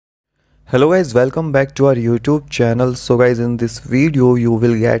Hello guys, welcome back to our YouTube channel. So guys, in this video you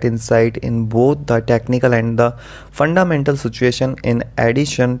will get insight in both the technical and the fundamental situation in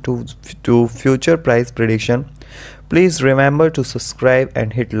addition to future price prediction. Please remember to subscribe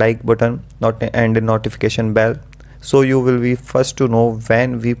and hit like button and notification bell so you will be first to know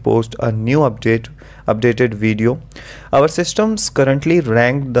when we post a new updated video. Our systems currently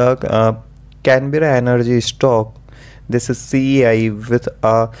rank the Canberra energy stock. This is CEI with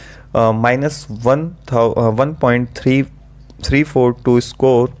a minus 1.342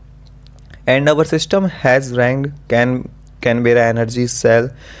 score, and our system has ranked Canberra Energy Cell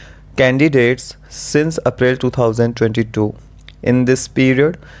candidates since April 2022. In this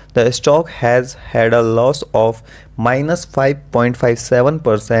period, the stock has had a loss of minus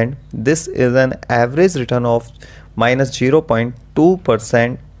 5.57%. This is an average return of minus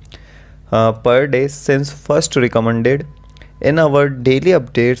 0.2% per day since first recommended. In our daily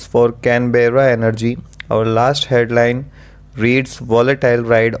updates for Canberra Energy, our last headline reads volatile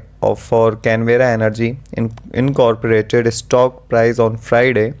ride for Canberra Energy Incorporated stock price on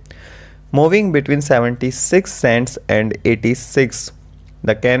Friday, moving between 76 cents and 86.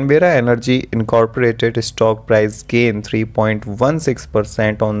 The Canberra Energy Incorporated stock price gained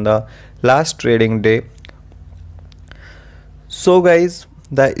 3.16% on the last trading day. So guys,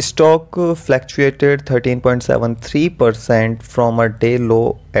 the stock fluctuated 13.73% from a day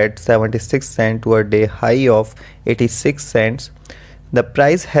low at 76 cents to a day high of 86 cents. The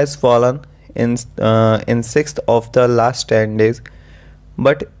price has fallen in 6th of the last 10 days,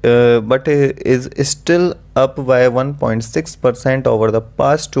 but is still up by 1.6% over the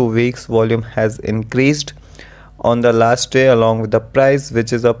past 2 weeks. Volume has increased on the last day along with the price,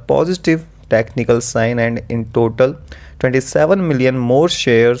 which is a positive technical sign, and in total 27 million more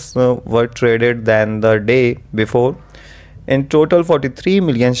shares were traded than the day before. In total, 43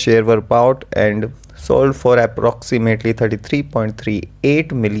 million shares were bought and sold for approximately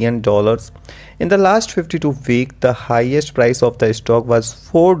 $33.38 million. In the last 52 weeks, the highest price of the stock was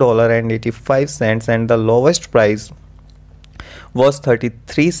 $4.85 and the lowest price was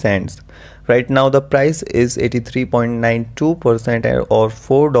 33 cents. Right now the price is 83.92% or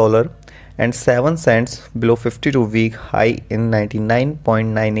 $4.07 below 52-week high in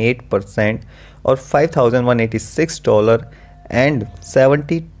 99.98% or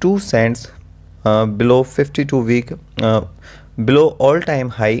 $5,186.72 below 52-week below all-time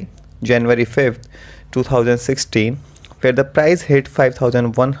high January 5th 2016, where the price hit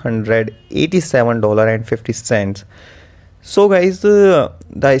 $5,187.50. So guys, the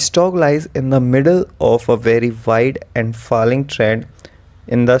stock lies in the middle of a very wide and falling trend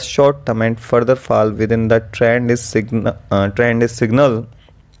in the short term, and further fall within the trend is signal.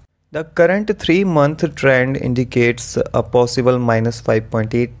 The current 3-month trend indicates a possible minus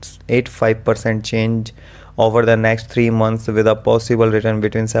 5.85% change over the next 3 months, with a possible return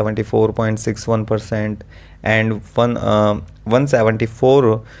between 74.61% and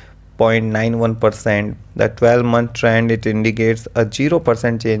 174.91%. The 12-month trend, it indicates a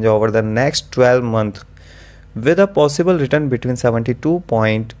 0% change over the next 12 months, with a possible return between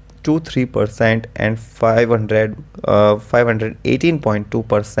 72.23% and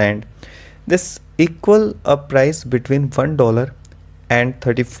 518.2%. This equal a price between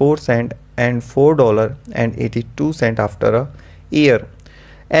 $1.34 and $4.82 after a year.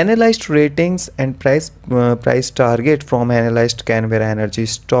 Analyzed ratings and price target from analyzed Canberra Energy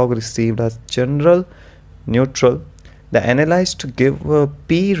stock received a general neutral. The analyst give a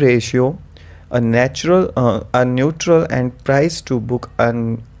P ratio a neutral and price to book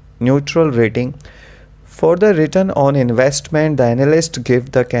a neutral rating. For the return on investment, the analyst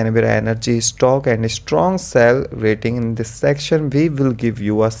give the Canberra Energy stock and a strong sell rating. In this section, we will give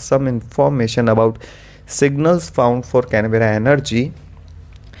you some information about signals found for Canberra Energy.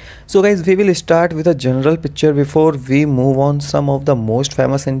 So guys, we will start with a general picture before we move on. Some of the most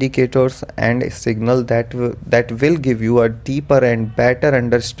famous indicators and signal that will give you a deeper and better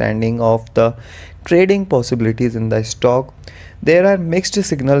understanding of the trading possibilities in the stock. There are mixed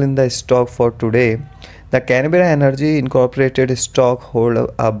signal in the stock for today. The Canberra Energy Incorporated stock hold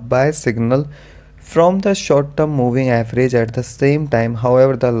a buy signal from the short-term moving average at the same time.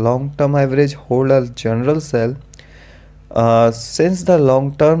 However, the long-term average hold a general sell. Since the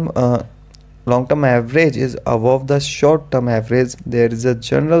long-term average is above the short-term average, there is a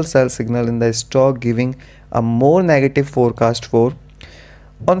general sell signal in the stock giving a more negative forecast for.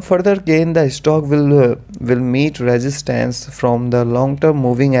 On further gain, the stock will meet resistance from the long-term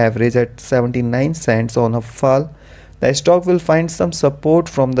moving average at 79 cents. On a fall, The stock will find some support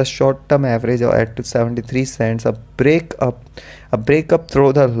from the short-term average at 73 cents. A breakup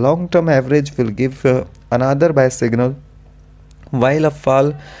through the long-term average will give another buy signal, while a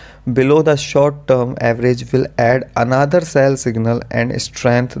fall below the short-term average will add another sell signal and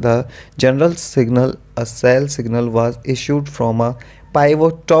strength the general signal. A sell signal was issued from a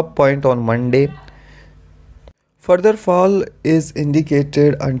pivot top point on Monday. Further fall is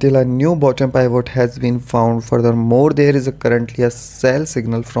indicated until a new bottom pivot has been found. Furthermore, there is currently a sell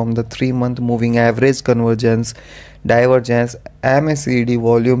signal from the 3-month moving average convergence divergence. MACD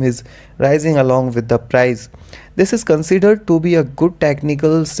volume is rising along with the price. This is considered to be a good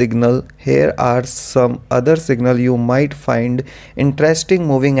technical signal. Here are some other signal you might find interesting.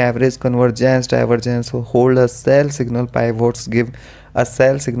 Moving average convergence divergence hold a sell signal. Pivots give a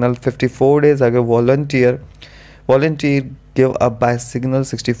sell signal 54 days ago. Volunteer give a buy signal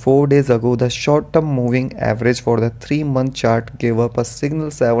 64 days ago. The short-term moving average for the 3-month chart gave up a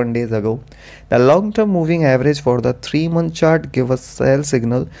signal 7 days ago. The long-term moving average for the 3-month chart gave a sell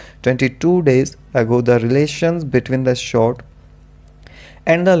signal 22 days ago. The relations between the short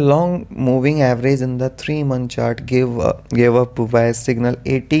and the long moving average in the 3-month chart gave up by signal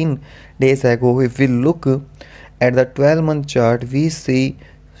 18 days ago. If we look at the 12-month chart, we see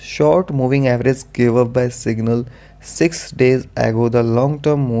short moving average gave up by signal 6 days ago. The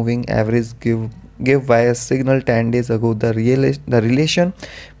long-term moving average gave by a signal 10 days ago. The relation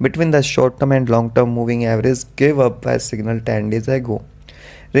between the short-term and long-term moving average gave up by signal 10 days ago.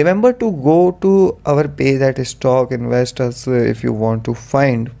 Remember to go to our page at Stock Investors if you want to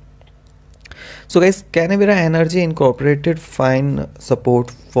find. So guys, Camber Energy Incorporated find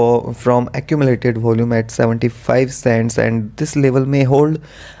support from accumulated volume at 75 cents, and this level may hold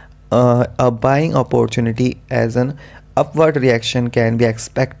a buying opportunity as an upward reaction can be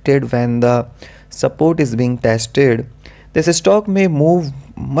expected when the support is being tested. This stock may move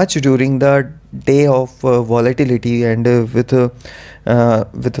much during the day of volatility, and with a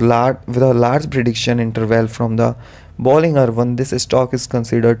large prediction interval from the Bollinger One, this stock is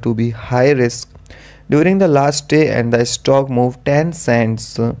considered to be high risk. During the last day, and the stock moved 10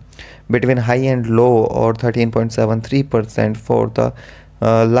 cents between high and low, or 13.73% for the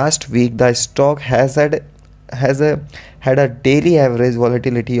last week. The stock had a daily average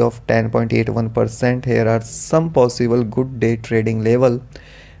volatility of 10.81%. Here are some possible good day trading level.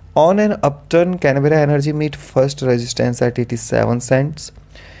 On an upturn, Camber Energy meet first resistance at 87 cents.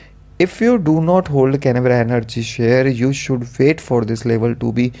 If you do not hold Camber Energy share, you should wait for this level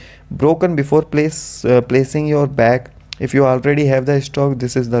to be broken before placing your back. If you already have the stock,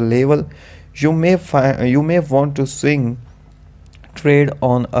 this is the level you may want to swing trade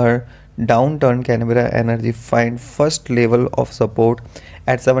on a downturn. Camber Energy find first level of support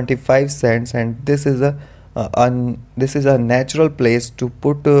at 75 cents, and this is a natural place to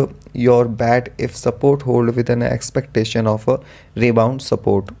put your bet if support hold with an expectation of a rebound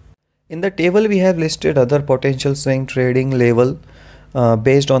support. In the table, we have listed other potential swing trading level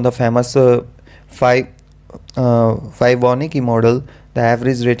based on the famous Fibonacci model. The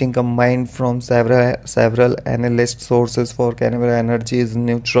average rating combined from several analyst sources for Camber Energy is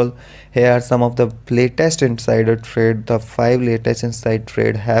neutral. Here are some of the latest insider trade. The 5 latest inside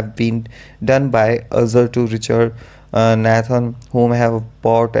trade have been done by Azar to Richard Nathan, whom have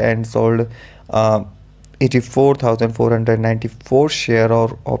bought and sold 84,494 share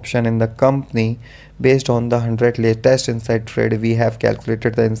or option in the company. Based on the 100 latest inside trade, we have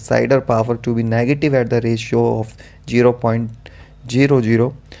calculated the insider power to be negative at the ratio of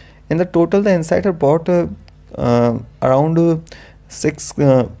 0.00. In the total, the insider bought around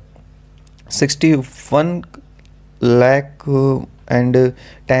 61 lakh and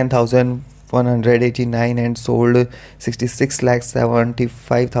 10,189 and sold 66 lakh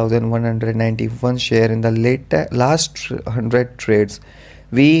 75,191 share in the last 100 trades.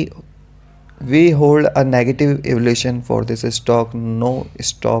 We hold a negative evaluation for this stock. No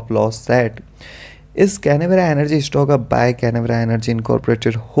stop loss set. Is Camber Energy stock a buy? Camber Energy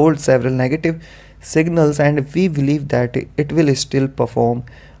Incorporated holds several negative signals, and we believe that it will still perform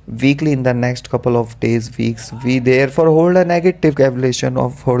weekly in the next couple of weeks. We therefore hold a negative evaluation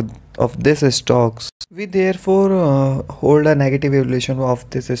of this stocks. We therefore hold a negative evaluation of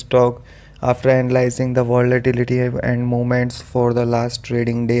this stock. After analyzing the volatility and movements for the last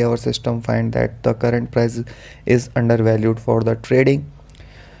trading day, our system find that the current price is undervalued for the trading.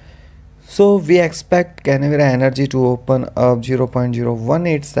 So we expect Camber Energy to open up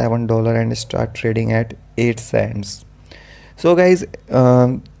 $0.0187 and start trading at 8 cents. So guys,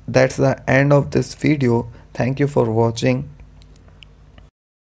 that's the end of this video. Thank you for watching.